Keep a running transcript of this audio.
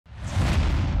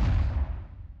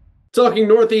Talking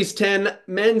Northeast 10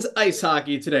 men's ice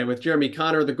hockey today with Jeremy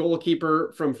Conor, the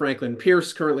goalkeeper from Franklin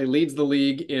Pierce, currently leads the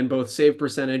league in both save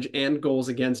percentage and goals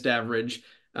against average.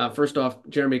 First off,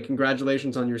 Jeremy,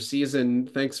 congratulations on your season.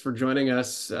 Thanks for joining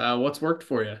us. What's worked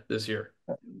for you this year?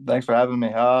 Thanks for having me.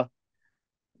 A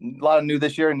lot of new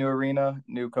this year, new arena,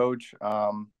 new coach.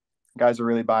 Guys are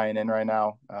really buying in right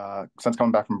now. Since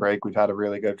coming back from break, we've had a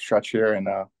really good stretch here, and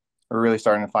we're really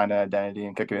starting to find an identity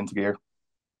and kick it into gear.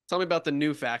 Tell me about the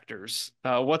new factors.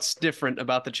 What's different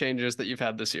about the changes that you've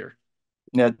had this year?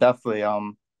 Yeah, definitely. A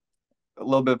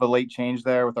little bit of a late change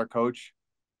there with our coach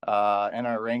and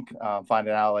our rink.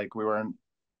 Finding out like we weren't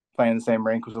playing the same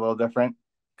rink was a little different.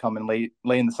 Coming late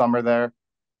in the summer there.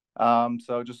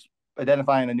 So just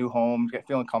identifying a new home,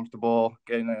 feeling comfortable,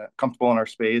 getting comfortable in our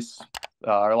space.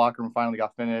 Our locker room finally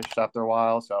got finished after a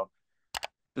while, so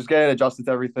just getting adjusted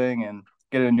to everything and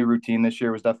getting a new routine this year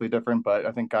was definitely different. But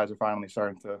I think guys are finally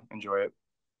starting to enjoy it.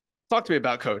 Talk to me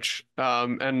about coach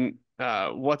and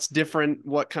what's different,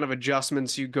 what kind of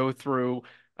adjustments you go through,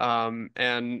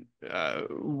 and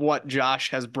what Josh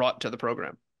has brought to the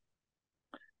program.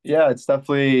 Yeah, it's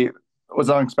definitely was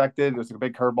unexpected. It was a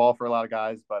big curveball for a lot of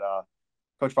guys, but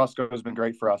Coach Fusco has been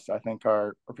great for us. I think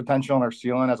our potential and our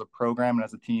ceiling as a program and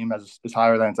as a team is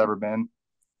higher than it's ever been.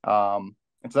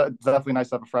 It's definitely nice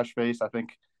to have a fresh face. I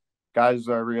think guys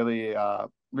are really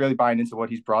buying into what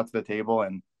he's brought to the table,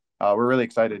 and we're really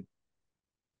excited.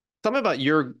 Tell me about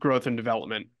your growth and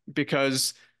development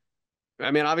because I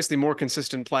mean, obviously, more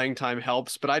consistent playing time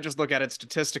helps, but I just look at it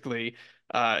statistically.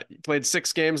 You played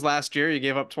 6 games last year. You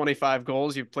gave up 25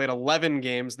 goals. You've played 11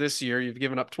 games this year. You've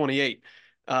given up 28.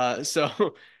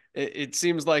 So it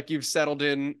seems like you've settled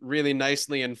in really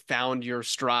nicely and found your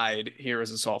stride here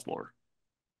as a sophomore.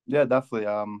 Yeah, definitely.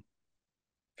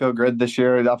 Feel good this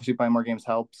year. Obviously, playing more games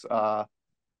helps.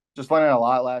 Just learning a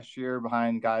lot last year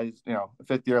behind guys.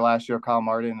 Fifth year last year, Kyle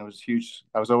Martin. It was huge.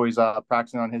 I was always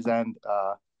practicing on his end.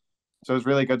 So it was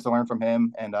really good to learn from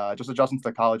him. And just adjusting to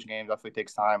the college game definitely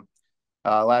takes time.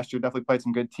 Last year, definitely played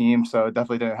some good teams, so it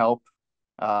definitely didn't help.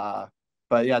 Uh,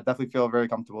 but yeah, definitely feel very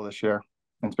comfortable this year.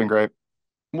 And it's been great.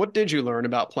 What did you learn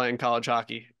about playing college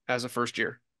hockey as a first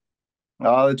year?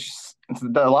 It's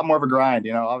a lot more of a grind,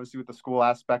 obviously with the school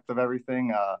aspect of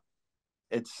everything.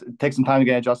 It takes some time to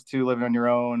get adjusted to living on your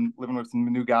own, living with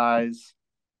some new guys,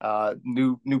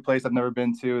 new place I've never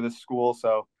been to this school.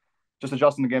 So just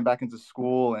adjusting to getting back into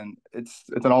school, and it's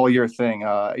an all year thing.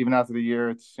 Even after the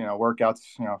year, it's workouts,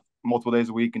 multiple days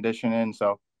a week, conditioning.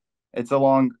 So it's a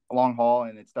long haul,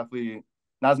 and it's definitely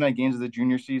not as many games as the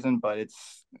junior season, but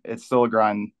it's still a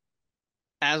grind.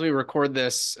 As we record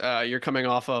this, you're coming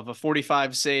off of a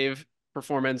 45 save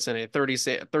performance and a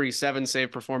 37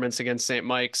 save performance against St.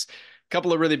 Mike's. A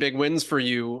couple of really big wins for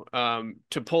you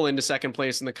to pull into second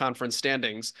place in the conference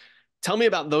standings. Tell me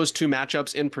about those two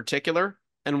matchups in particular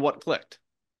and what clicked.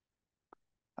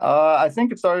 I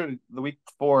think it started the week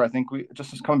before. I think we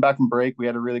just coming back from break. We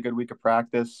had a really good week of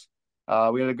practice.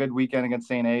 We had a good weekend against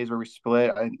St. A's where we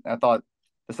split. I thought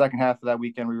the second half of that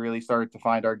weekend we really started to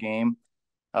find our game.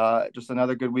 Just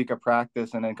another good week of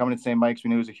practice, and then coming to St. Mike's, we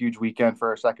knew it was a huge weekend for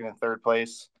our second and third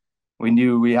place. We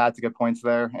knew we had to get points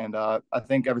there, and I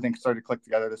think everything started to click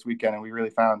together this weekend, and we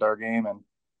really found our game, and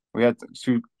we had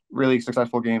two really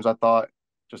successful games. I thought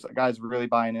just guys really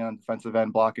buying in on defensive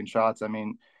end, blocking shots. I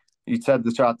mean, you said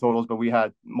the shot totals, but we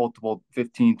had multiple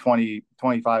 15, 20,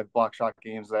 25 block shot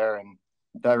games there, and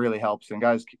that really helps. And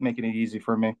guys keep making it easy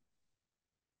for me.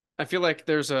 I feel like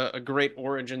there's a great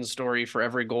origin story for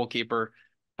every goalkeeper.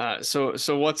 So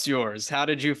what's yours? How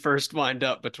did you first wind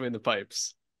up between the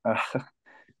pipes?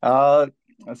 Uh,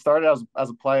 I started as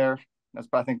a player. That's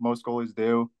what I think most goalies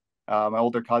do. My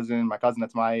cousin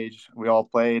that's my age, we all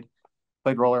played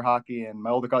roller hockey, and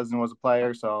my older cousin was a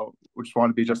player, so we just wanted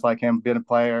to be just like him, being a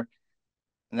player.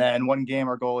 And then one game,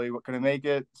 our goalie couldn't make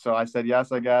it, so I said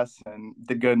yes, I guess, and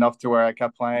did good enough to where I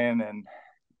kept playing, and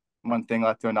one thing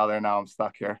led to another, and now I'm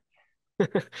stuck here.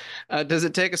 Does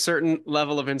it take a certain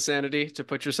level of insanity to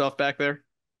put yourself back there?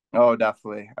 Oh,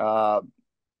 definitely.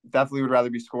 Definitely would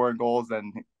rather be scoring goals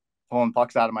than pulling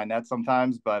pucks out of my net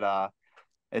sometimes, but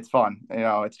it's fun.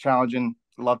 It's challenging.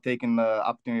 Love taking the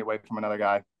opportunity away from another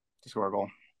guy to score a goal.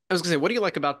 I was gonna say, what do you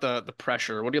like about the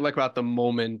pressure? What do you like about the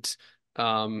moment?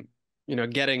 Um,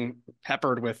 getting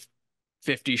peppered with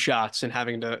 50 shots and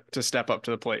having to step up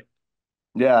to the plate.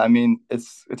 Yeah, I mean,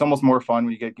 it's almost more fun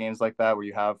when you get games like that where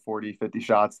you have 40, 50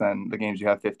 shots than the games you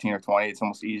have 15 or 20. It's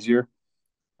almost easier.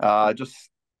 Just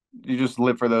you just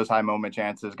live for those high moment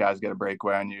chances. Guys get a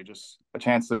breakaway and you just a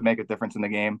chance to make a difference in the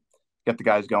game, get the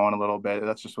guys going a little bit.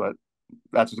 That's what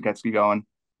gets you going.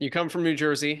 You come from New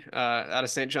Jersey, out of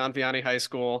St. John Vianney High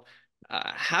School.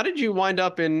 How did you wind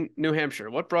up in New Hampshire?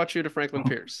 What brought you to Franklin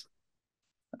Pierce?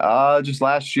 Just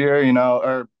last year,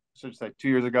 or I should say 2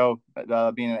 years ago,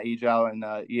 being an AGL and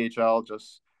EHL,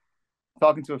 just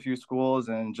talking to a few schools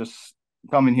and just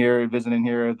coming here, visiting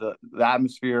here. The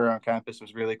atmosphere on campus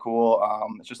was really cool.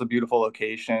 It's just a beautiful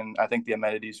location. I think the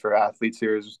amenities for athletes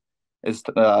here is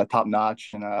top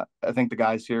notch, and I think the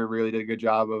guys here really did a good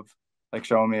job of like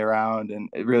showing me around, and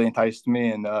it really enticed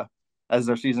me. And as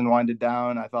their season winded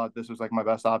down, I thought this was like my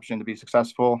best option to be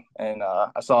successful. And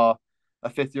I saw a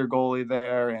fifth year goalie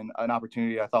there and an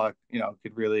opportunity I thought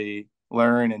could really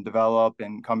learn and develop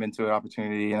and come into an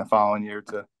opportunity in the following year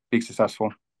to be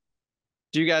successful.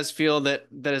 Do you guys feel that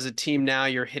as a team now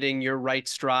you're hitting your right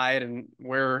stride and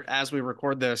where as we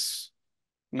record this,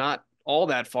 not all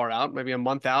that far out, maybe a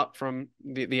month out from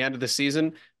the end of the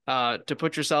season, to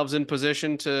put yourselves in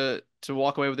position to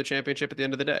walk away with the championship at the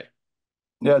end of the day?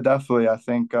 Yeah, definitely. I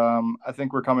think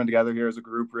we're coming together here as a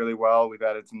group really well. We've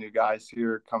added some new guys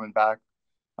here coming back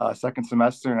second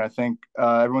semester, and I think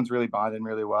everyone's really bonding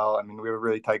really well. I mean, we have a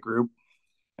really tight group,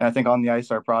 and I think on the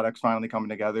ice, our product's finally coming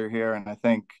together here. And I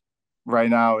think right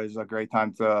now is a great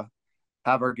time to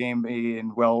have our game be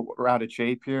in well-rounded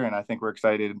shape here. And I think we're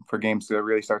excited for games to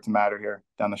really start to matter here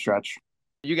down the stretch.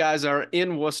 You guys are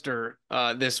in Worcester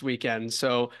this weekend,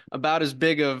 so about as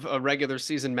big of a regular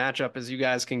season matchup as you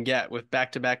guys can get with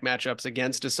back-to-back matchups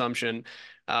against Assumption.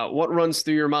 What runs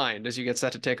through your mind as you get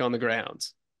set to take on the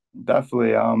Greyhounds?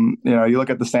 Definitely. You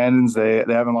look at the standings; they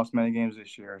haven't lost many games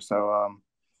this year, so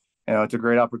it's a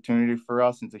great opportunity for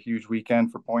us. It's a huge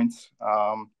weekend for points.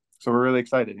 So we're really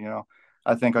excited.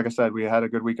 I think, like I said, we had a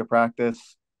good week of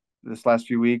practice this last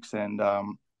few weeks, and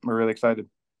we're really excited.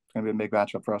 It's going to be a big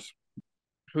matchup for us.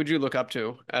 Who'd you look up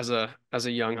to as a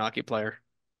young hockey player?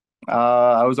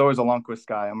 I was always a Lundqvist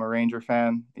guy. I'm a Ranger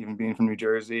fan, even being from New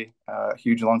Jersey.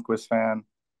 Huge Lundqvist fan.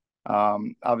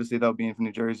 Obviously, though, being from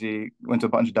New Jersey, went to a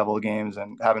bunch of Devil games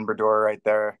and having Brodeur right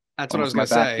there, That's what I was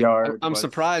almost in my gonna say. I'm, backyard I'm was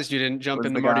surprised you didn't jump was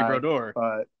into the Marty guy. Brodeur.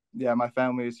 But yeah, my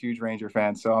family is huge Ranger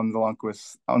fans, so I'm on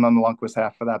the Lundqvist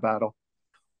half of that battle.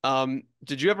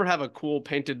 Did you ever have a cool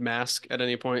painted mask at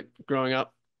any point growing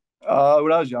up? When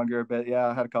I was younger, a bit, yeah,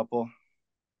 I had a couple.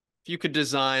 If you could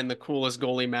design the coolest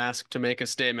goalie mask to make a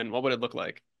statement, what would it look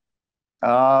like?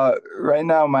 Right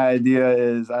now, my idea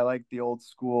is I like the old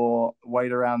school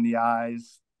white around the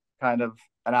eyes, kind of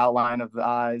an outline of the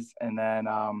eyes, and then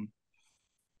a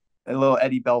little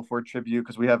Eddie Belfort tribute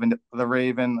because we have the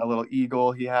Raven, a little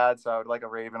eagle he had, so I would like a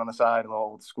Raven on the side, a little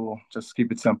old school. Just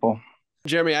keep it simple.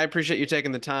 Jeremy, I appreciate you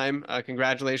taking the time.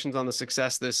 Congratulations on the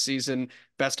success this season.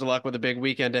 Best of luck with a big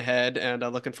weekend ahead, and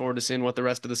looking forward to seeing what the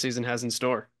rest of the season has in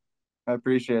store. I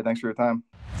appreciate it. Thanks for your time.